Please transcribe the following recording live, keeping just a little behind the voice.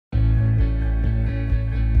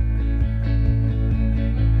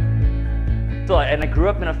And I grew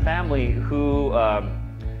up in a family who, our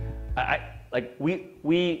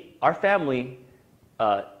family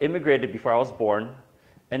immigrated before I was born,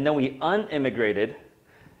 and then we unimmigrated,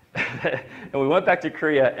 and we went back to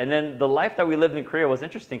Korea. And then the life that we lived in Korea was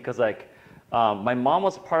interesting because my mom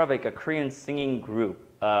was part of a Korean singing group,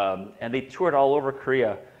 and they toured all over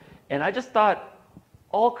Korea. And I just thought,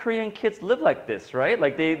 all Korean kids live like this, right?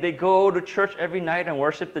 Like they go to church every night and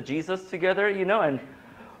worship the Jesus together,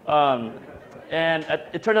 and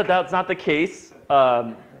it turned out that's not the case.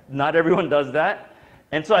 Not everyone does that.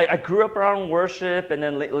 And so I grew up around worship, and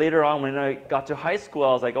then later on when I got to high school,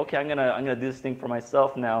 I was like, okay, I'm gonna do this thing for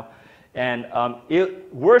myself now. And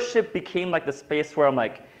worship became like the space where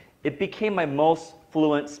it became my most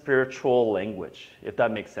fluent spiritual language, if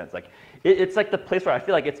that makes sense. It's like the place where I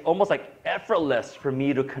feel like it's almost like effortless for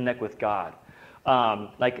me to connect with God.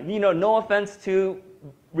 No offense to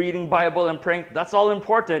reading Bible and praying, that's all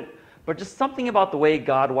important, but just something about the way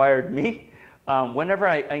God wired me, whenever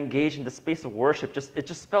I engage in the space of worship, it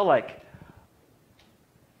just felt like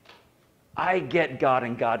I get God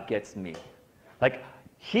and God gets me. Like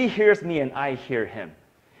He hears me and I hear Him.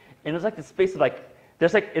 And it's like the space of I grew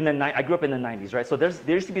up in the 90s, right? So there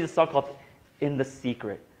used to be this song called In the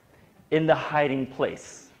Secret, in the hiding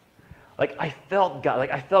place. I felt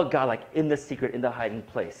God in the secret, in the hiding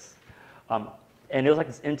place. And it was like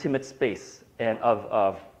this intimate space and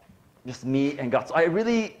of just me and God. So I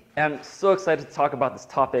really am so excited to talk about this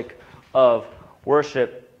topic of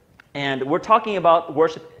worship. And we're talking about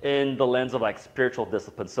worship in the lens of spiritual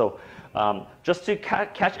discipline. So just to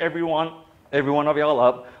catch every one of y'all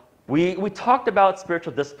up, we talked about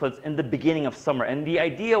spiritual disciplines in the beginning of summer, and the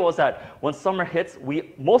idea was that when summer hits,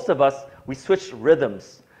 most of us switch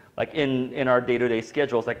rhythms, in our day-to-day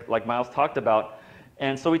schedules, like Miles talked about.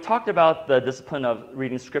 And so we talked about the discipline of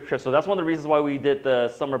reading scripture. So that's one of the reasons why we did the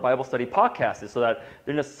summer Bible study podcast, is so that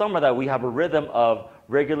during the summer that we have a rhythm of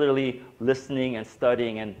regularly listening and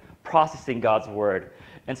studying and processing God's word.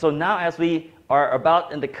 And so now as we are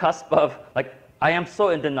about in the cusp of I am so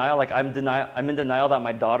in denial. I'm in denial that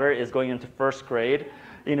my daughter is going into first grade,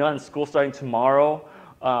 and school starting tomorrow.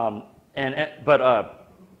 As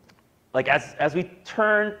we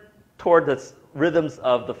turn toward the rhythms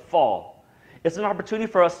of the fall, it's an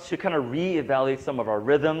opportunity for us to kind of reevaluate some of our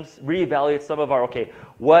rhythms, reevaluate some of our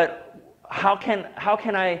how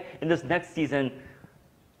can I in this next season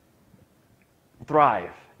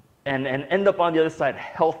thrive and end up on the other side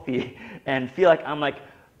healthy and feel like I'm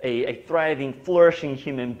a thriving, flourishing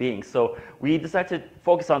human being. So we decided to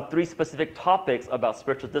focus on 3 specific topics about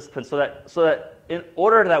spiritual discipline so that in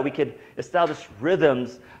order that we could establish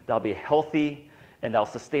rhythms that'll be healthy and that'll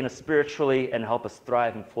sustain us spiritually and help us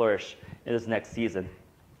thrive and flourish in this next season.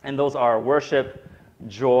 And those are worship,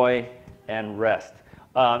 joy, and rest.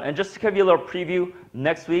 And just to give you a little preview,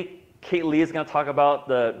 next week, Kate Lee is going to talk about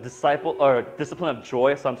the discipline of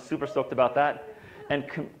joy, so I'm super stoked about that. And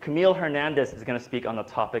Camille Hernandez is going to speak on the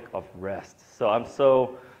topic of rest. So I'm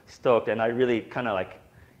so stoked, and I really kind of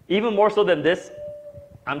even more so than this,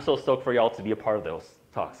 I'm so stoked for y'all to be a part of those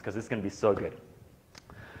talks, because it's going to be so good.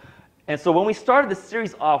 And so when we started this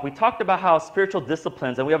series off, we talked about how spiritual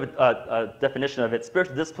disciplines, and we have a definition of it,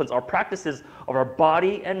 spiritual disciplines are practices of our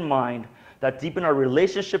body and mind that deepen our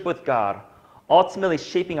relationship with God, ultimately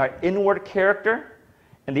shaping our inward character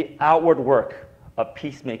and the outward work of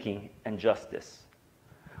peacemaking and justice.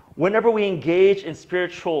 Whenever we engage in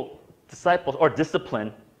spiritual disciples or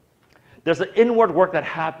discipline, there's an inward work that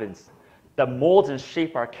happens that molds and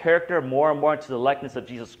shapes our character more and more into the likeness of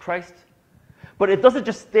Jesus Christ. But it doesn't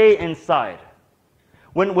just stay inside.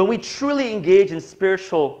 When we truly engage in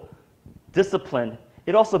spiritual discipline,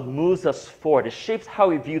 it also moves us forward. It shapes how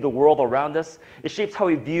we view the world around us. It shapes how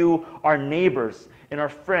we view our neighbors and our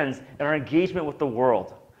friends and our engagement with the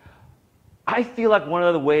world. I feel like one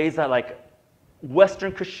of the ways that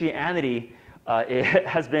Western Christianity it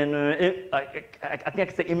has been, I think I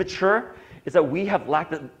could say immature, is that we have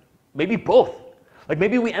lacked maybe both.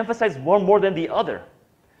 Maybe we emphasize one more than the other.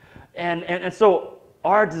 And so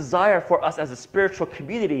our desire for us as a spiritual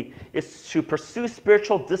community is to pursue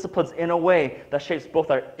spiritual disciplines in a way that shapes both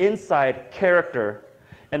our inside character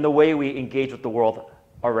and the way we engage with the world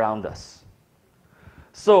around us.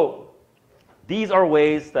 So these are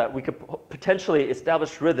ways that we could potentially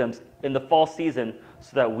establish rhythms in the fall season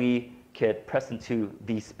so that we could press into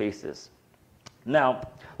these spaces. Now,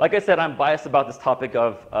 like I said, I'm biased about this topic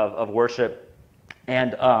of worship,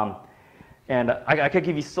 and I could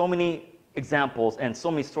give you so many examples and so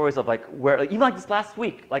many stories of where, even this last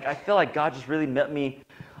week, I feel like God just really met me.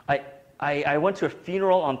 I went to a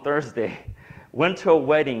funeral on Thursday, went to a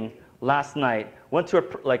wedding last night, went to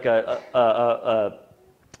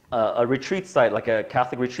a retreat site, like a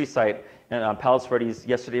Catholic retreat site in Palos Verdes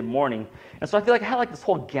yesterday morning. And so I feel like I had like this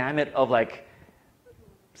whole gamut of like,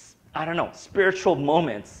 I don't know, spiritual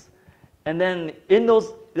moments. And then in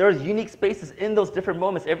those, there's unique spaces in those different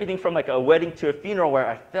moments, everything from like a wedding to a funeral, where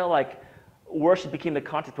I felt like worship became the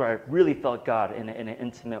context where I really felt God in an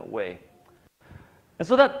intimate way. And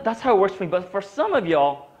so that's how it works for me. But for some of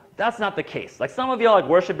y'all, that's not the case. Like some of y'all, like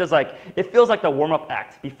worship is like, it feels like the warm-up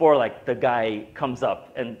act before like the guy comes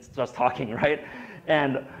up and starts talking, right?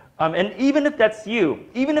 And even if that's you,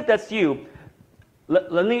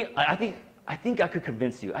 let me, I think I could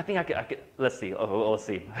convince you. I think I could, let's see. Let's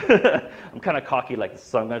see. I'm kind of cocky like this,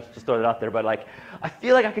 so I'm going to just throw it out there. But like, I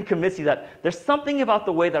feel like I can convince you that there's something about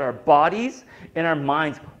the way that our bodies and our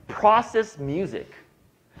minds process music.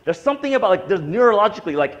 There's something about like, there's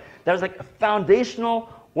neurologically, like, there's like a foundational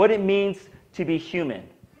what it means to be human.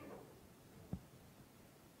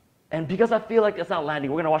 And because I feel like it's not landing,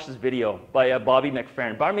 we're going to watch this video by Bobby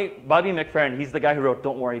McFerrin. Bobby McFerrin, he's the guy who wrote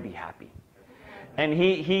Don't Worry, Be Happy. And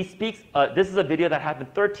he speaks, this is a video that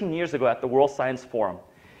happened 13 years ago at the World Science Forum.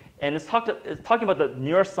 And it's talking about the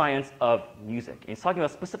neuroscience of music. And he's talking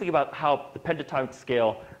about specifically about how the pentatonic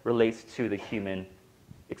scale relates to the human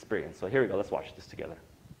experience. So here we go, let's watch this together.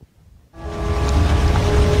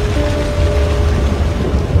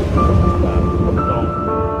 Don't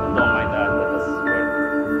mind that, but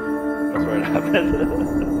that's where it happened.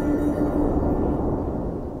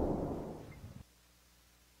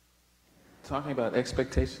 Talking about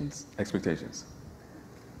expectations.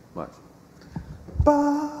 What?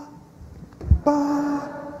 Ba,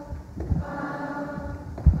 ba,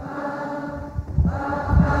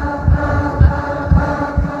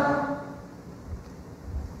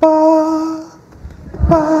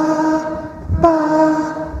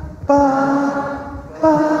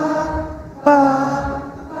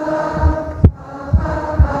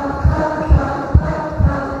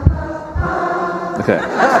 okay.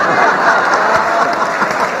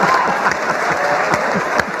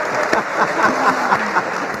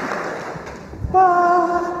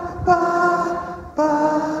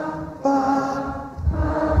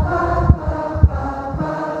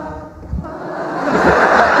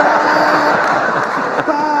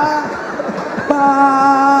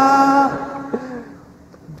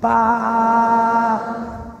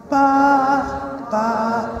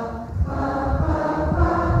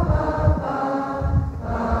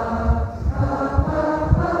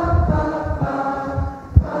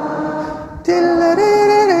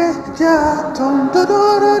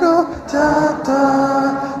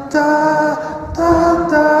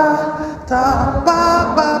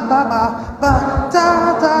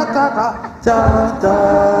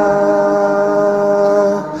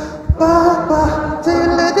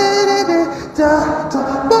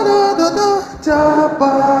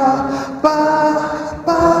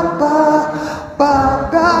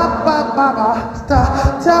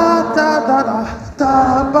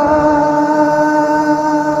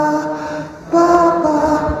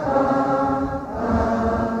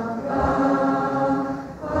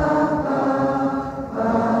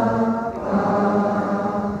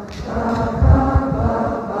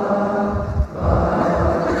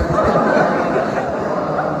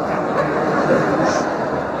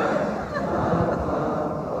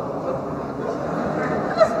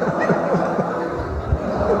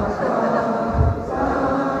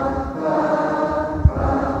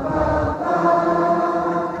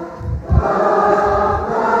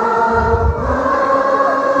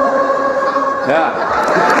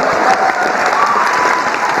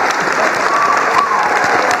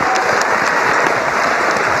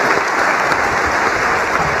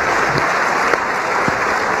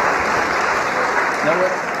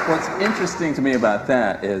 What's interesting to me about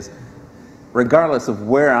that is, regardless of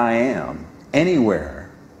where I am,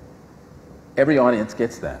 anywhere, every audience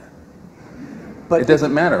gets that. But it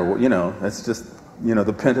doesn't matter, you know, that's just, you know,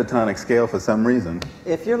 the pentatonic scale for some reason.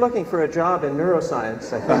 If you're looking for a job in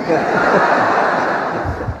neuroscience, I think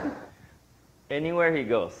Anywhere he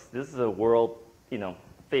goes, this is a world, you know,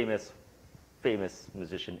 famous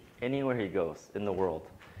musician. Anywhere he goes in the world,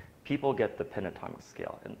 people get the pentatonic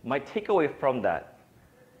scale. And my takeaway from that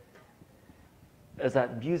is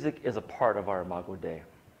that music is a part of our Imago Dei.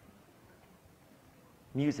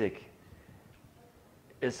 Music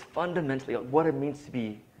is fundamentally what it means to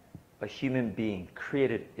be a human being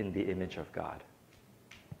created in the image of God.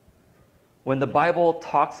 When the Bible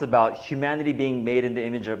talks about humanity being made in the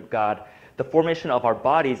image of God, the formation of our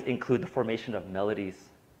bodies include the formation of melodies,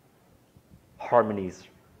 harmonies,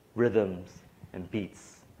 rhythms, and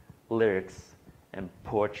beats, lyrics, and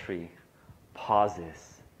poetry,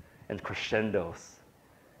 pauses, and crescendos,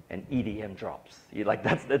 and EDM drops.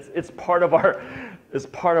 It's part of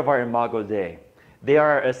our Imago Dei. They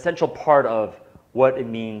are an essential part of what it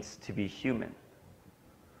means to be human.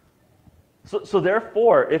 So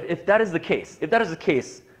therefore, if that is the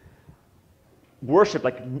case, worship,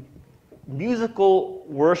 like musical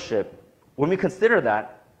worship, when we consider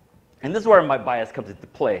that, and this is where my bias comes into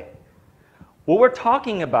play, what we're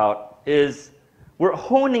talking about is we're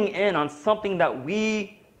honing in on something that's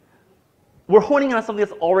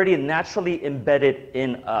already naturally embedded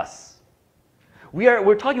in us.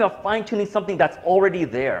 We're talking about fine-tuning something that's already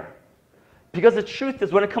there. Because the truth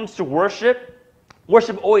is, when it comes to worship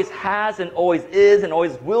always has and always is and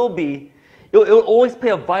always will be, it will always play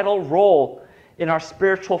a vital role in our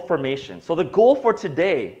spiritual formation. So the goal for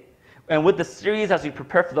today, and with the series as we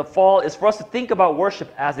prepare for the fall, is for us to think about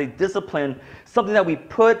worship as a discipline, something that we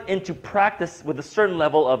put into practice with a certain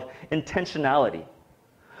level of intentionality.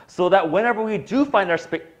 So that whenever we do find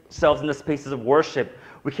ourselves in the spaces of worship,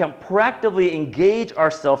 we can proactively engage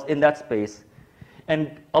ourselves in that space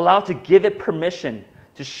and allow to give it permission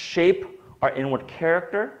to shape our inward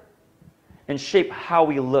character and shape how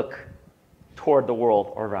we look toward the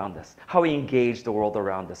world around us, how we engage the world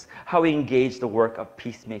around us, how we engage the work of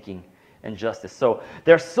peacemaking and justice. So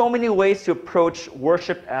there are so many ways to approach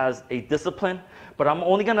worship as a discipline, but I'm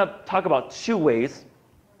only going to talk about two ways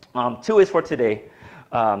for today,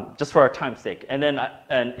 just for our time's sake. And then,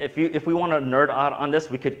 if we want to nerd out on this,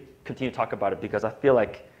 we could continue to talk about it because I feel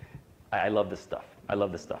like I love this stuff.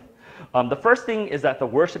 The first thing is that the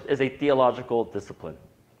worship is a theological discipline.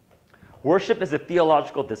 Worship is a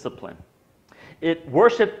theological discipline.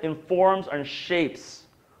 Worship informs and shapes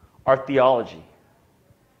our theology.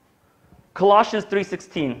 Colossians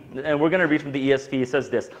 3:16, and we're going to read from the ESV, it says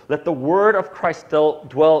this: "Let the word of Christ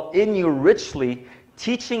dwell in you richly,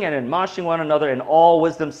 teaching and admonishing one another in all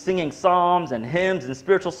wisdom, singing psalms and hymns and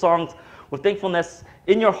spiritual songs with thankfulness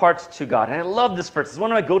in your hearts to God." And I love this verse. It's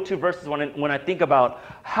one of my go-to verses when I think about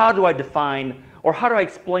how do I define or how do I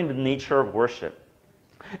explain the nature of worship.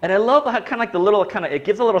 And I love how it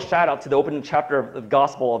gives a little shout out to the opening chapter of the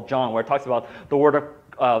Gospel of John, where it talks about the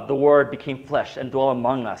Word became flesh and dwelt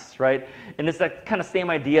among us, right? And it's that kind of same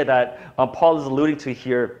idea that Paul is alluding to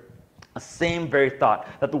here, a same very thought,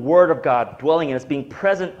 that the Word of God dwelling in us, being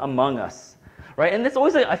present among us, right? And it's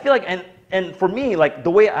always, I feel like, and for me, like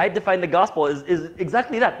the way I define the gospel is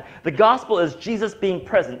exactly that. The gospel is Jesus being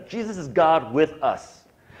present. Jesus is God with us.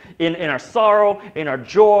 In our sorrow, in our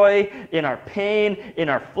joy, in our pain, in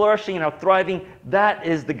our flourishing, in our thriving, that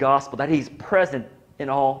is the gospel, that He's present in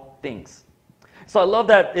all things. So I love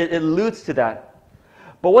that it alludes to that.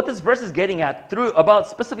 But what this verse is getting at,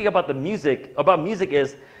 specifically about music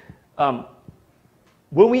is,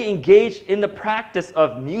 when we engage in the practice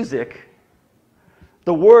of music,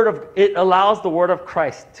 it allows the word of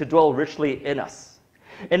Christ to dwell richly in us.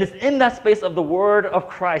 And it's in that space of the word of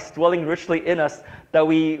Christ dwelling richly in us that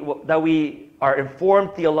we are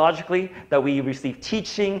informed theologically, that we receive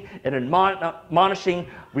teaching and admonishing,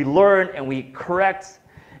 we learn and we correct.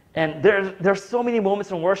 And there's so many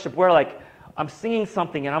moments in worship where like I'm singing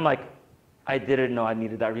something and I'm like, I didn't know I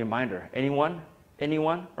needed that reminder. Anyone?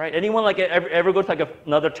 Right? Anyone like ever go to like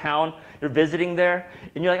another town, you're visiting there,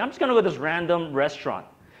 and you're like, I'm just gonna go to this random restaurant.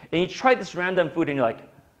 And you try this random food and you're like,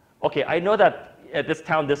 okay, I know that at this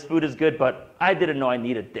town this food is good, but I didn't know I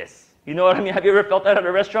needed this. You know what I mean? Have you ever felt that at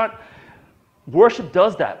a restaurant? Worship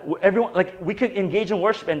does that. Everyone, like, we could engage in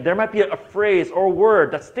worship and there might be a phrase or a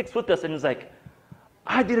word that sticks with us and it's like,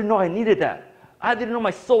 I didn't know I needed that. I didn't know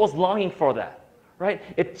my soul was longing for that. Right?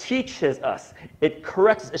 It teaches us, it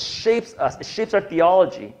corrects, it shapes us, it shapes our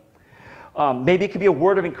theology. Maybe it could be a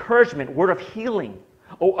word of encouragement, word of healing,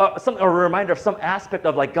 or a reminder of some aspect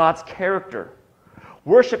of like God's character.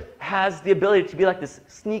 Worship has the ability to be like this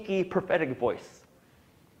sneaky prophetic voice.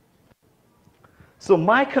 So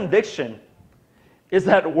my conviction is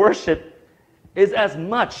that worship is as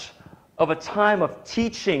much of a time of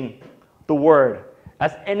teaching the word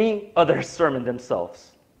as any other sermon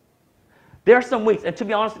themselves. There are some weeks, and to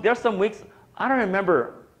be honest, I don't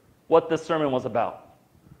remember what this sermon was about.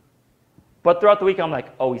 But throughout the week, I'm like,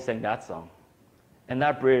 oh, we sang that song. And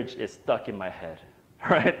that bridge is stuck in my head,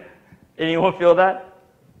 right? Anyone feel that?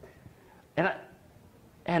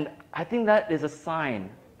 And I think that is a sign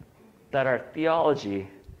that our theology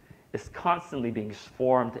is constantly being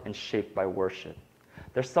formed and shaped by worship.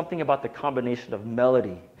 There's something about the combination of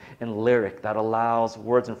melody and lyric that allows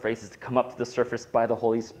words and phrases to come up to the surface by the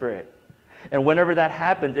Holy Spirit. And whenever that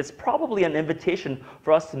happens, it's probably an invitation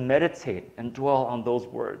for us to meditate and dwell on those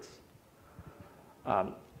words.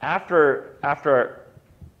 after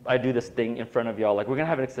I do this thing in front of y'all, like we're gonna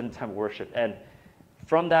have an extended time of worship, and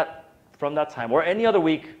from that time, or any other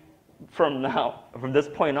week from now, from this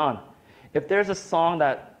point on, if there's a song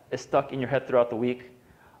that is stuck in your head throughout the week,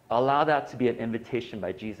 allow that to be an invitation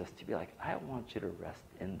by Jesus to be like, I want you to rest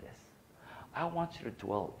in this. I want you to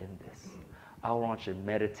dwell in this. I want you to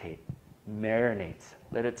meditate, marinate,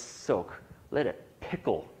 let it soak, let it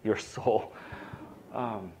pickle your soul.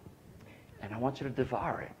 And I want you to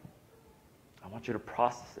devour it. I want you to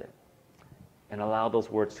process it and allow those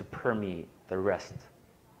words to permeate the rest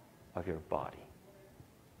of your body.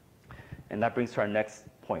 And that brings to our next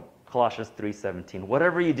point, Colossians 3:17.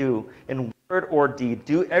 Whatever you do in word or deed,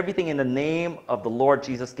 do everything in the name of the Lord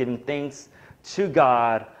Jesus, giving thanks to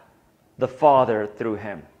God the Father through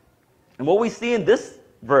him. And what we see in this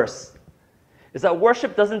verse is that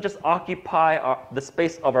worship doesn't just occupy the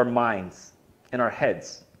space of our minds and our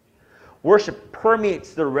heads. Worship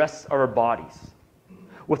permeates the rest of our bodies.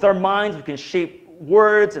 With our minds, we can shape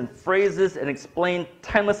words and phrases and explain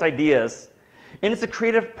timeless ideas. And it's a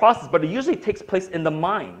creative process, but it usually takes place in the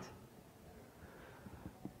mind.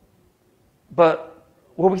 But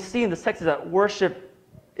what we see in this text is that worship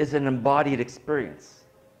is an embodied experience.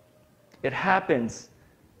 It happens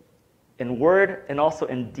in word and also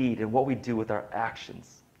in deed, in what we do with our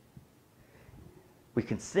actions. We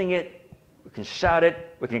can sing it, we can shout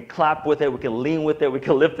it, we can clap with it, we can lean with it, we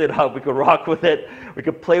can lift it up, we can rock with it, we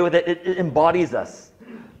can play with it. It embodies us.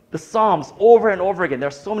 The Psalms, over and over again, there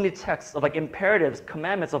are so many texts of like imperatives,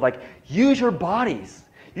 commandments of like, use your bodies.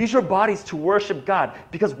 Use your bodies to worship God,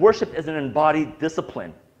 because worship is an embodied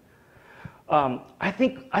discipline. I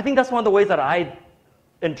think that's one of the ways that I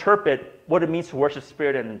interpret what it means to worship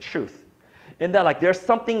spirit and in truth. In that, like, there's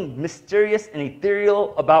something mysterious and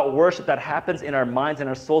ethereal about worship that happens in our minds and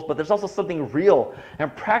our souls, but there's also something real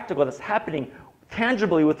and practical that's happening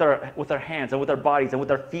tangibly with our hands and with our bodies and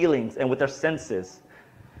with our feelings and with our senses.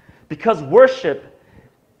 Because worship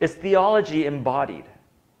is theology embodied.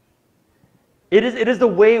 It is the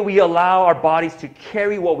way we allow our bodies to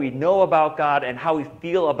carry what we know about God and how we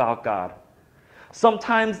feel about God.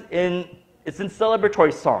 Sometimes it's in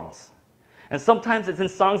celebratory songs, and sometimes it's in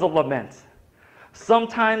songs of lament.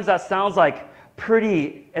 Sometimes that sounds like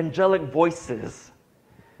pretty angelic voices,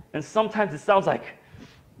 and sometimes it sounds like,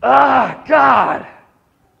 God,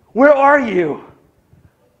 where are you?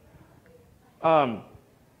 And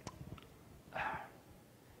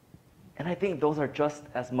I think those are just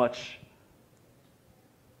as much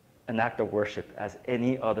an act of worship as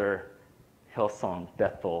any other Hillsong,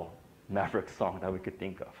 Bethel, Maverick song that we could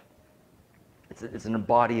think of. It's an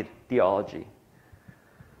embodied theology.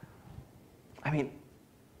 I mean,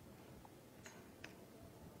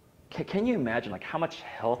 can you imagine like how much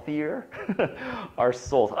healthier our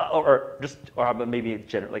souls, or maybe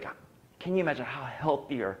generally, like, can you imagine how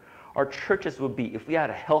healthier our churches would be if we had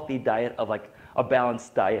a healthy diet of like a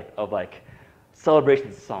balanced diet of like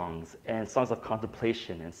celebration songs and songs of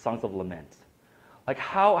contemplation and songs of lament? Like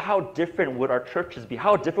how different would our churches be?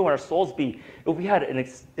 How different would our souls be if we had an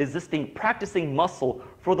existing practicing muscle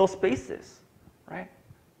for those spaces, right?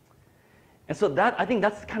 And so I think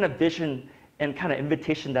that's the kind of vision and kind of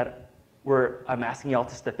invitation that I'm asking y'all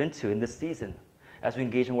to step into in this season as we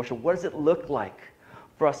engage in worship. What does it look like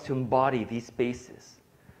for us to embody these spaces,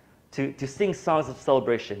 to sing songs of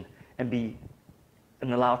celebration and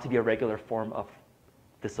allow it to be a regular form of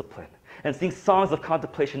discipline, and sing songs of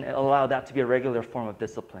contemplation and allow that to be a regular form of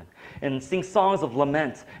discipline, and sing songs of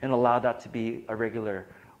lament and allow that to be a regular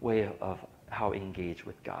way of how we engage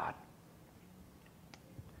with God.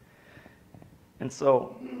 And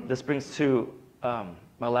so this brings to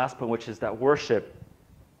my last point, which is that worship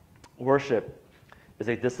is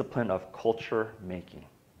a discipline of culture making.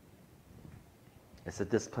 It's a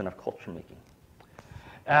discipline of culture making.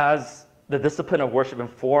 As the discipline of worship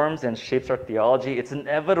informs and shapes our theology, it's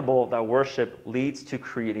inevitable that worship leads to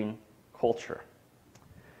creating culture.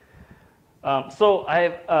 So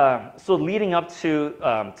leading up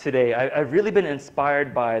to today, I've really been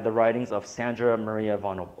inspired by the writings of Sandra Maria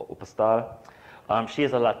von Opastal. She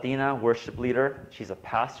is a Latina worship leader. She's a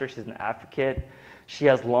pastor. She's an advocate. She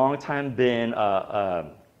has long time been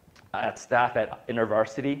at staff at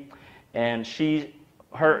InterVarsity, and she's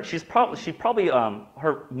probably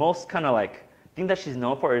her most kind of like thing that she's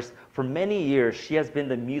known for is for many years she has been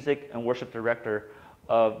the music and worship director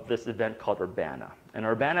of this event called Urbana. And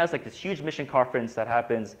Urbana is like this huge mission conference that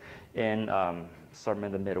happens in I'm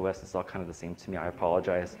in the Midwest. It's all kind of the same to me. I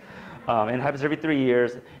apologize. And it happens every 3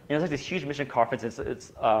 years. And it's like this huge mission conference.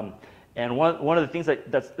 And one of the things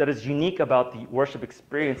that is unique about the worship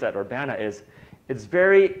experience at Urbana is it's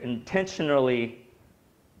very intentionally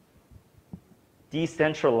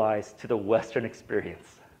decentralized to the Western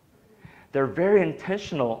experience. They're very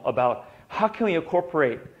intentional about how can we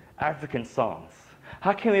incorporate African songs?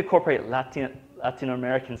 How can we incorporate Latin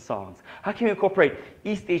American songs? How can we incorporate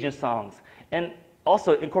East Asian songs? And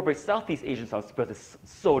also incorporate Southeast Asian songs because it's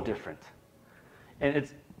so different. And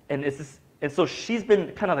so she's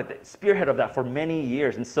been kind of like the spearhead of that for many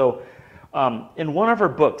years. And so in one of her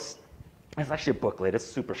books, it's actually a booklet, it's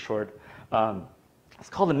super short. It's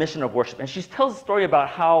called The Mission of Worship. And she tells a story about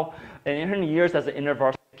how in her years as an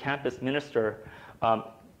InterVarsity campus minister,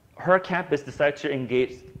 her campus decided to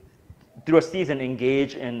engage, through a season,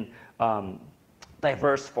 engage in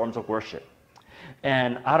diverse forms of worship.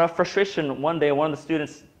 And out of frustration, one day, one of the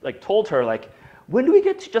students told her, when do we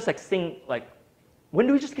get to just sing, when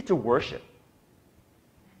do we just get to worship?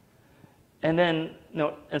 And then,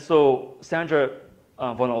 and so Sandra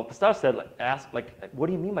von Pastor said, asked, what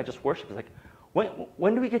do you mean by just worship? It's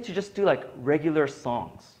when do we get to just do regular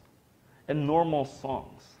songs and normal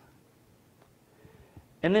songs?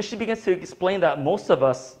 And then she begins to explain that most of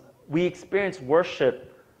us, we experience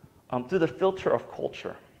worship through the filter of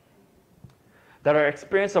culture. That our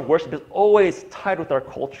experience of worship is always tied with our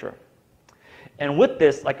culture. And with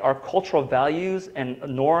this, our cultural values and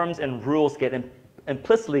norms and rules get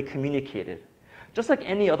implicitly communicated. Just like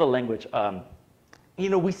any other language,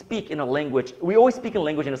 we speak in a language, we always speak in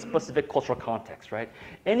language in a specific cultural context, right?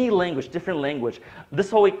 Any language, different language. This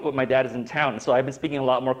whole week, my dad is in town, so I've been speaking a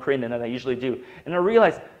lot more Korean than I usually do. And I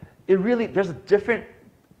realized the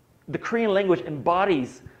Korean language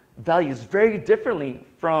embodies values very differently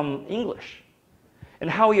from English. And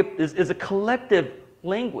how it is a collective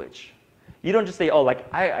language. You don't just say, oh,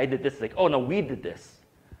 I did this, oh, no, we did this.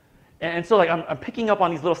 And so I'm picking up on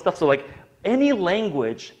these little stuff. So any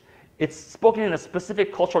language, it's spoken in a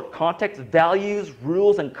specific cultural context. Values,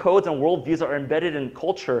 rules, and codes and worldviews are embedded in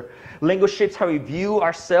culture. Language shapes how we view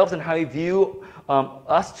ourselves and how we view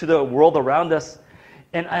us to the world around us.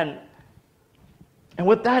 And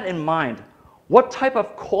with that in mind, what type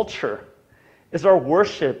of culture is our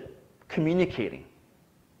worship communicating?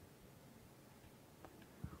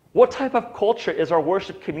 What type of culture is our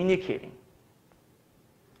worship communicating?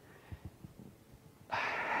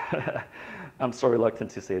 I'm so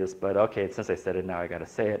reluctant to say this, but okay, since I said it now, I gotta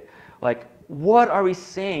say it. What are we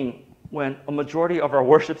saying when a majority of our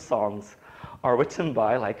worship songs are written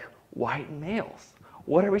by white males?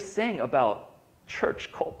 What are we saying about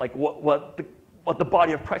church cult? What the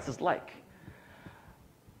body of Christ is like?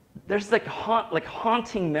 There's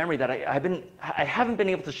haunting memory that I haven't been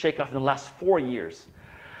able to shake off in the last 4 years.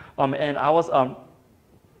 And I was,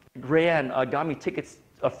 Rayanne got me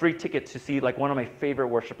a free ticket to see one of my favorite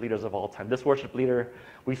worship leaders of all time. This worship leader,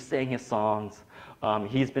 we've sang his songs.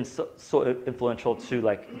 He's been so influential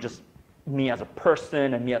to just me as a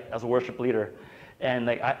person and me as a worship leader. And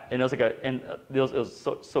it was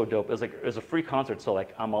so dope. It was a free concert, so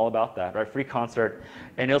I'm all about that, right? Free concert,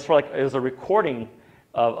 and it was a recording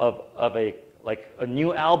of a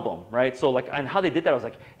new album, right? So and how they did that, I was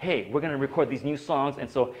hey, we're gonna record these new songs, and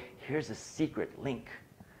so here's a secret link.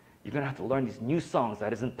 You're gonna have to learn these new songs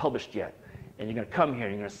that isn't published yet, and you're gonna come here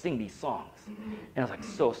and you're gonna sing these songs. And I was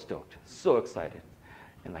so stoked, so excited,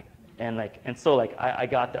 and so I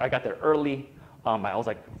got there early. I was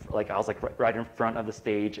right in front of the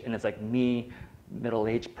stage, and it's me,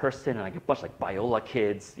 middle-aged person, and a bunch of Biola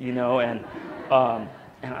kids, and I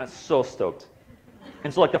was so stoked.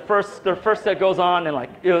 And so the first set goes on, and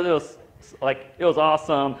it was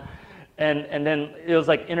awesome, and then it was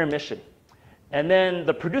intermission, and then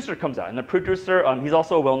the producer comes out, and the producer he's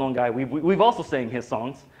also a well-known guy. We've also sang his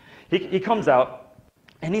songs. He comes out,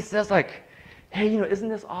 and he says hey, isn't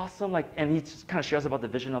this awesome? And he just kind of shares about the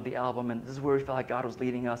vision of the album, and this is where we felt God was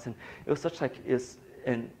leading us, and it was such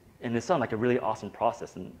and it sounded like a really awesome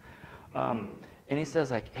process, and he says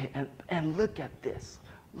hey, and look at this,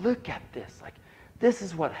 this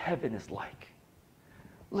is what heaven is like.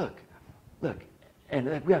 Look,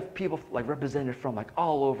 and we have people represented from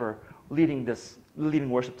all over leading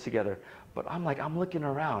worship together. But I'm looking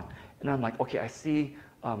around, and I'm okay, I see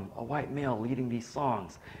a white male leading these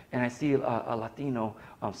songs, and I see a Latino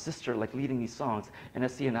sister leading these songs, and I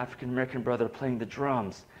see an African American brother playing the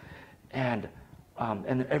drums, and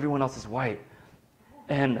everyone else is white,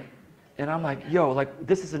 and I'm yo,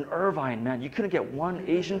 this is an Irvine, man. You couldn't get one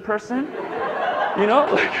Asian person.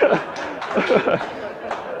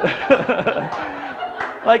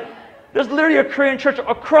 There's literally a Korean church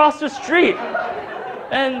across the street,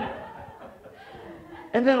 and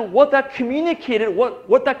then what that communicated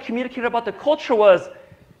about the culture was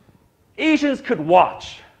Asians could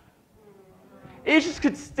watch. Asians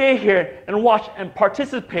could stay here and watch and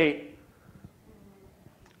participate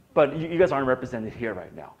but you guys aren't represented here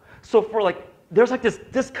right now. So for like, there's like this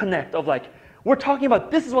disconnect of like, we're talking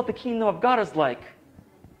about this is what the kingdom of God is like,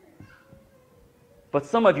 but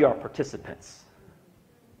some of you are participants.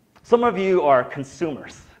 Some of you are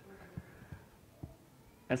consumers.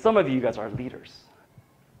 And some of you guys are leaders.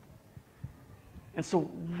 And so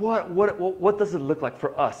what does it look like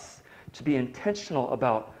for us to be intentional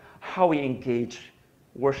about how we engage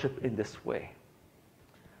worship in this way?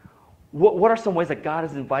 What are some ways that God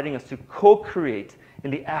is inviting us to co-create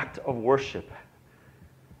in the act of worship?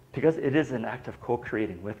 Because it is an act of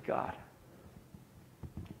co-creating with God.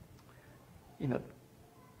 You know,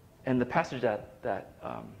 and the passage that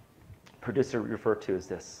producer referred to is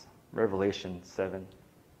this, Revelation 7.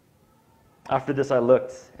 After this I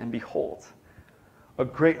looked, and behold, a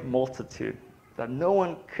great multitude that no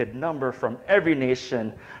one could number from every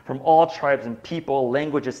nation, from all tribes and people,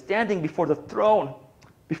 languages, standing before the throne,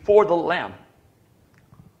 before the Lamb,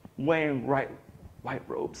 wearing white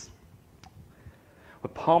robes,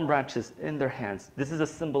 with palm branches in their hands. This is a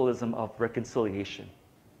symbolism of reconciliation.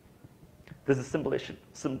 This is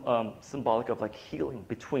symbolic of like healing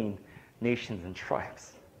between nations and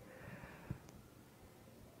tribes.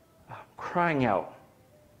 Crying out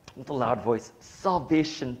with a loud voice,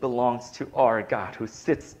 salvation belongs to our God who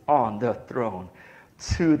sits on the throne,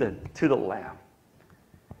 to the Lamb.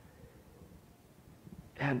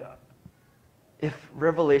 And if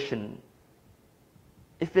Revelation,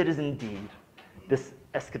 if it is indeed this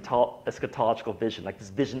eschatological vision, like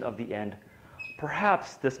this vision of the end,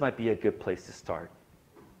 perhaps this might be a good place to start.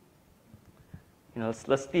 You know,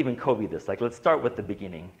 let's Stephen Covey this. Like, let's start with the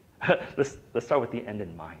beginning. let's start with the end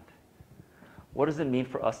in mind. What does it mean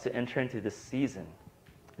for us to enter into this season,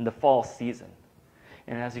 in the fall season?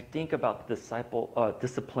 And as you think about the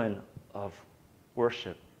discipline of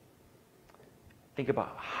worship, think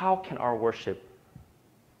about how can our worship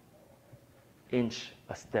inch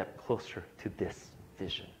a step closer to this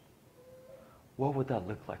vision? What would that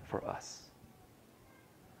look like for us?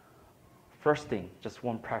 First thing, just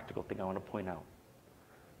one practical thing I want to point out.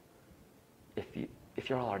 If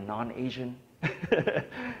you all are non-Asian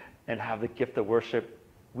and have the gift of worship,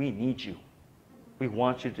 we need you. We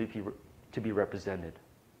want you to be represented.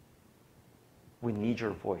 We need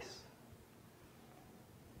your voice.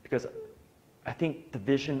 Because I think the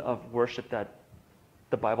vision of worship that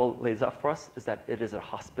the Bible lays out for us is that it is a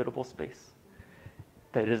hospitable space,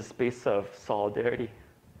 that it is a space of solidarity,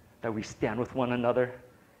 that we stand with one another,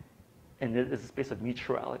 and it is a space of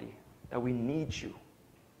mutuality, that we need you.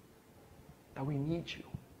 That we need you.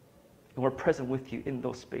 And we're present with you in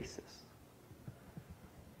those spaces.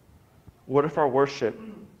 What if our worship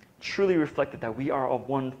truly reflected that we are of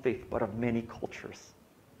one faith but of many cultures?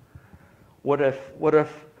 What if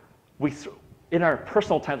we, in our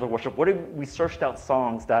personal times of worship, what if we searched out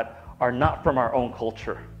songs that are not from our own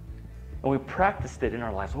culture and we practiced it in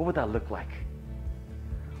our lives? What would that look like?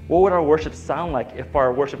 What would our worship sound like if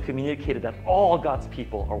our worship communicated that all God's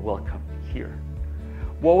people are welcome here?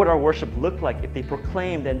 What would our worship look like if they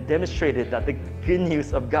proclaimed and demonstrated that the good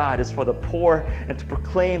news of God is for the poor and to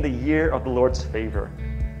proclaim the year of the Lord's favor?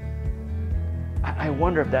 I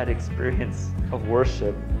wonder if that experience of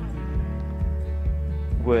worship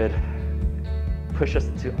would push us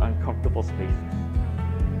into uncomfortable spaces.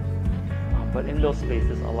 But in those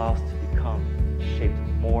spaces, allow us to become shaped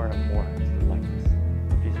more and more into the likeness